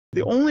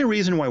The only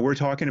reason why we're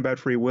talking about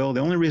free will, the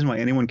only reason why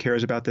anyone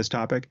cares about this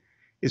topic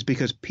is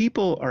because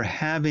people are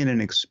having an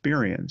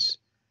experience.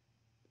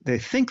 They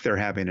think they're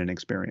having an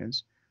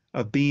experience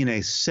of being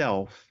a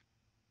self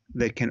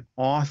that can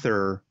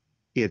author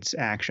its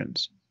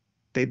actions.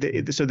 So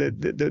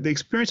the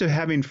experience of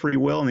having free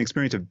will and the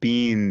experience of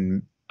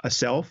being a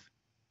self,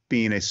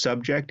 being a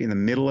subject in the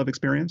middle of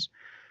experience,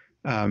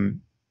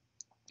 being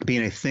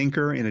a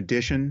thinker in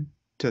addition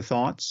to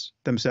thoughts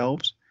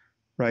themselves,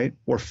 right?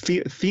 Or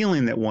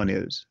feeling that one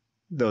is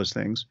those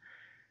things.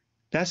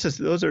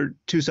 Those are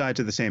two sides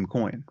of the same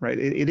coin, right?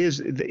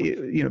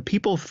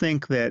 People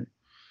think that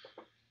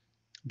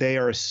they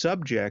are a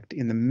subject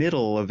in the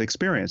middle of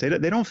experience. They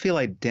don't feel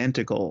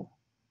identical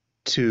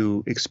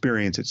to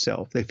experience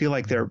itself. They feel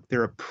like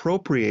they're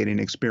appropriating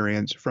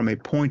experience from a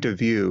point of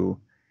view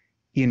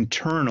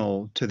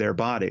internal to their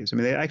bodies. I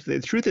mean, the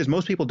truth is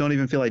most people don't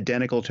even feel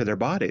identical to their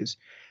bodies.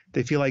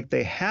 They feel like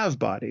they have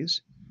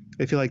bodies.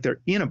 They feel like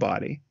they're in a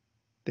body.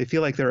 They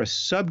feel like they're a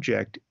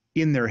subject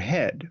in their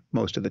head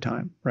most of the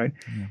time, right?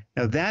 Yeah.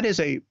 Now that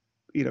is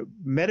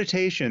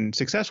meditation,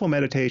 successful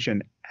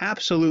meditation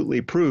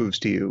absolutely proves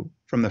to you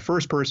from the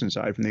first person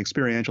side, from the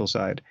experiential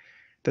side,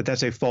 that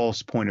that's a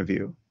false point of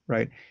view,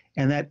 right?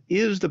 And that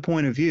is the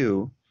point of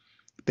view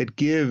that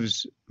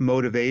gives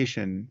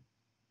motivation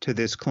to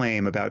this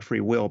claim about free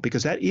will,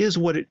 because that is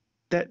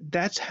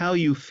that's how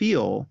you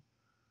feel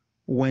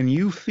when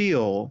you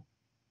feel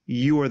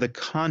you are the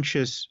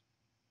conscious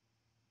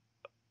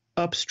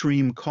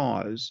upstream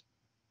cause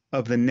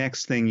of the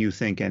next thing you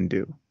think and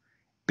do,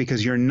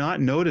 because you're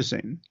not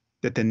noticing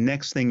that the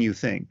next thing you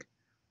think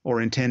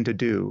or intend to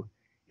do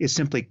is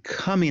simply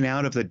coming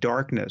out of the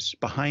darkness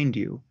behind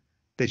you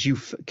that you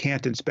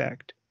can't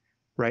inspect,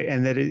 right?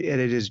 And that it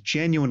is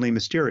genuinely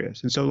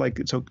mysterious. And so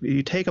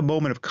you take a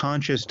moment of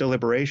conscious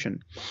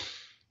deliberation.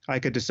 I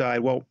could decide,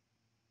 well,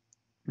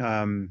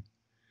 I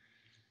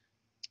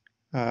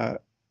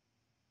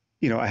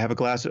have a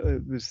glass,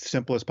 the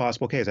simplest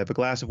possible case. I have a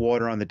glass of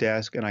water on the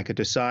desk, and I could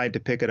decide to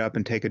pick it up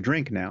and take a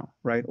drink now,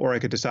 right? Or I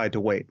could decide to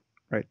wait,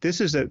 right?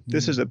 This is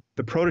the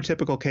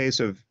prototypical case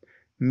of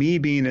me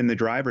being in the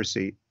driver's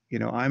seat.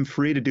 I'm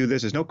free to do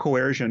this. There's no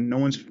coercion. No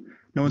one's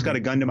got a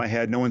gun to my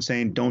head. No one's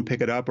saying don't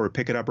pick it up or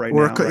pick it up right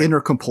now. Or inner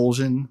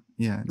compulsion.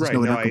 Yeah. Right.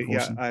 No,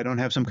 I don't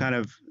have some kind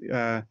of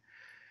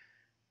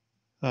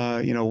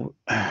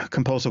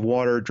compulsive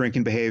water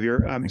drinking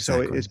behavior.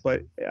 Exactly.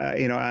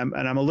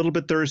 I'm a little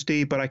bit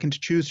thirsty, but I can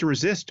choose to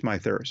resist my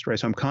thirst, right?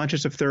 So I'm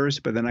conscious of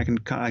thirst, but then I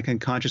can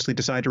consciously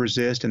decide to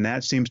resist, and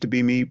that seems to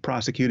be me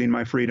prosecuting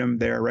my freedom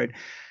there, right?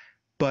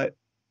 But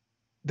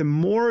the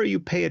more you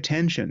pay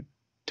attention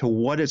to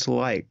what it's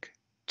like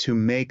to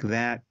make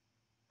that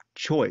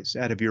choice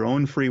out of your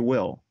own free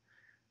will,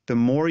 the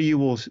more you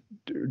will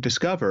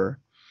discover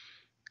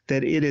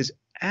that it is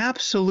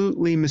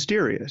absolutely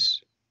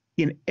mysterious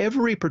in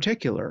every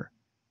particular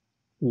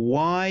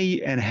why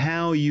and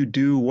how you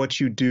do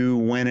what you do,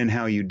 when and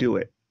how you do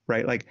it,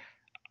 right? Like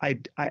I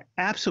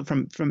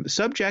absolutely, from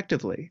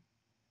subjectively,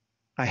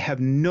 I have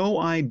no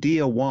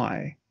idea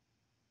why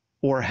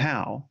or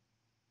how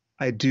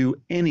I do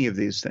any of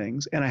these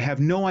things. And I have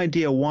no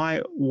idea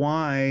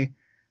why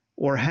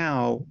or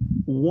how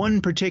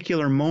one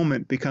particular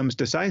moment becomes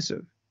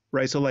decisive,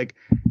 right? So like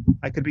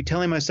I could be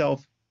telling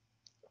myself,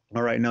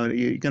 all right, no,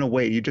 you're going to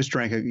wait. You just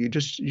you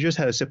just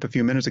had a sip a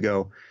few minutes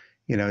ago.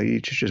 You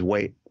just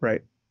wait,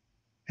 right?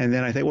 And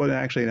then I think, well,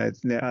 actually,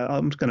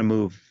 I'm just going to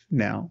move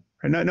now.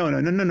 No,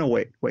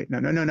 wait. No,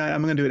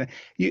 I'm going to do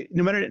it.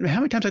 No matter how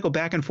many times I go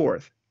back and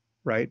forth,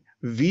 right?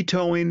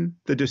 Vetoing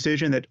the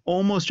decision that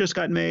almost just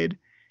got made,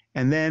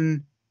 and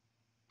then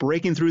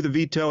breaking through the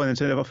veto and then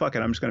saying, oh, fuck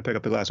it, I'm just going to pick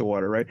up the glass of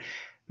water, right?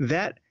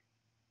 That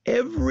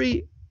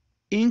every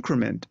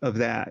increment of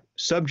that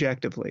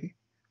subjectively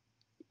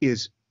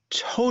is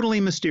totally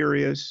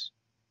mysterious,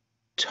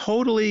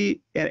 totally,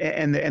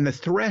 and the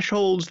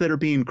thresholds that are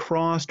being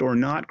crossed or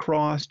not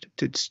crossed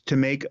to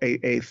make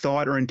a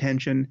thought or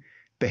intention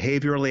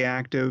behaviorally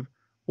active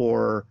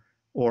or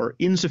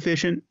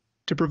insufficient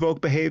to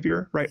provoke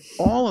behavior, right?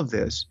 All of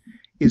this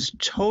is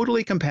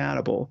totally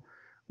compatible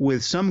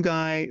with some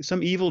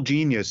evil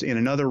genius in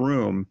another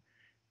room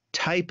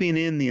typing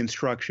in the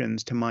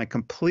instructions to my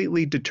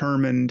completely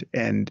determined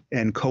and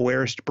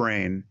coerced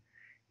brain,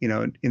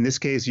 in this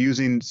case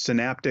using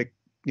synaptic,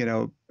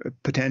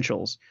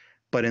 potentials,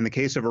 but in the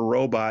case of a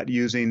robot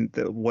using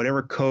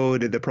whatever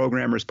code the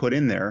programmers put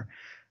in there.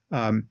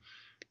 I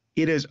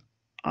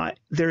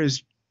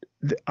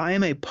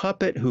am a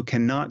puppet who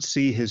cannot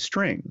see his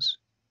strings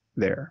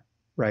there.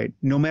 Right.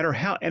 No matter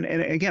how. And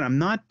again,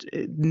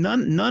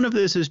 none of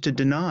this is to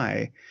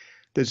deny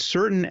that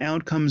certain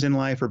outcomes in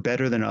life are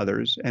better than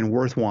others and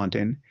worth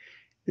wanting.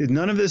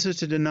 None of this is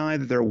to deny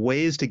that there are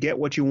ways to get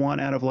what you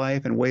want out of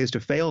life and ways to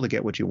fail to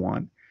get what you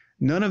want.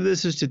 None of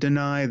this is to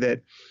deny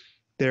that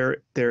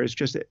there is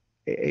just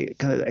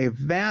a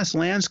vast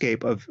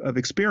landscape of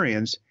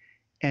experience,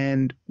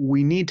 and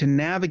we need to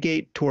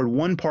navigate toward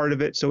one part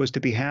of it so as to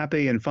be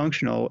happy and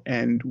functional,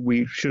 and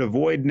we should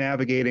avoid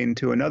navigating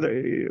to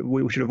another.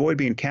 We should avoid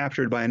being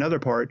captured by another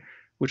part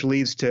which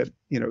leads to,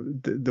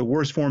 the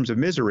worst forms of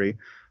misery.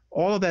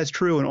 All of that's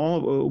true,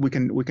 and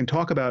we can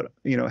talk about,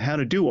 how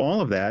to do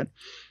all of that,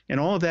 and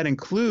all of that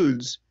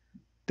includes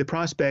the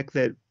prospect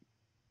that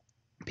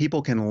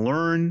people can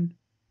learn,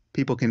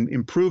 people can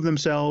improve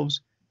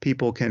themselves,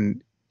 people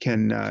can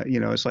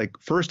it's like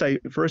first I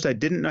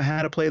didn't know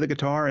how to play the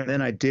guitar, and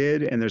then I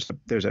did, and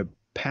there's a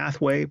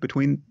pathway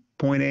between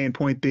point A and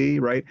point B,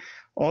 right?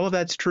 All of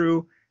that's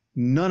true.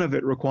 None of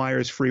it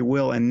requires free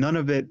will, and none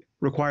of it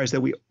requires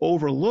that we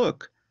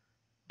overlook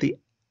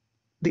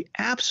the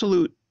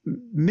absolute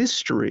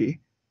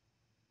mystery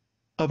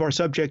of our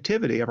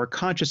subjectivity, of our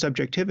conscious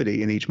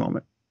subjectivity in each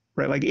moment,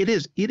 right? Like it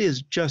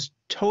is just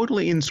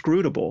totally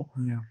inscrutable.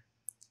 Yeah.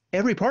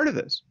 Every part of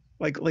this,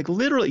 like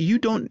literally, you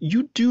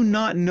do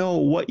not know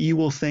what you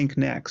will think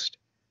next,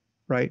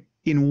 right?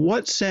 In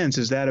what sense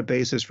is that a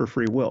basis for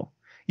free will?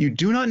 You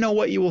do not know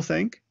what you will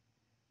think.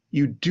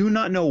 You do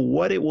not know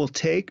what it will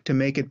take to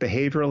make it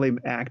behaviorally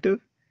active.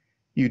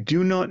 You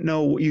do not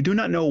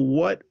know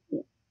what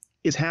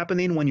is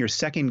happening when you're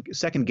second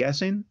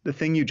guessing the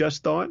thing you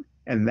just thought,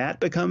 and that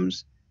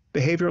becomes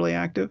behaviorally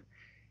active.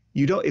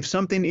 You don't, if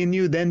something in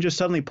you then just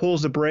suddenly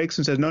pulls the brakes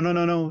and says,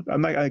 no,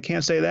 I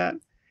can't say that.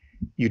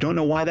 You don't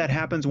know why that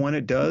happens, when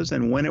it does,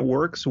 and when it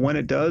works, when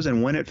it does,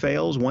 and when it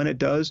fails, when it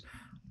does.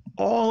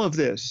 All of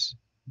this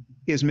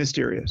is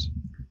mysterious.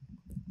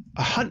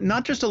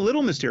 Not just a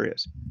little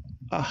mysterious,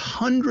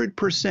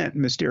 100%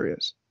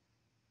 mysterious,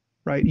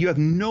 right? You have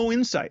no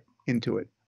insight into it.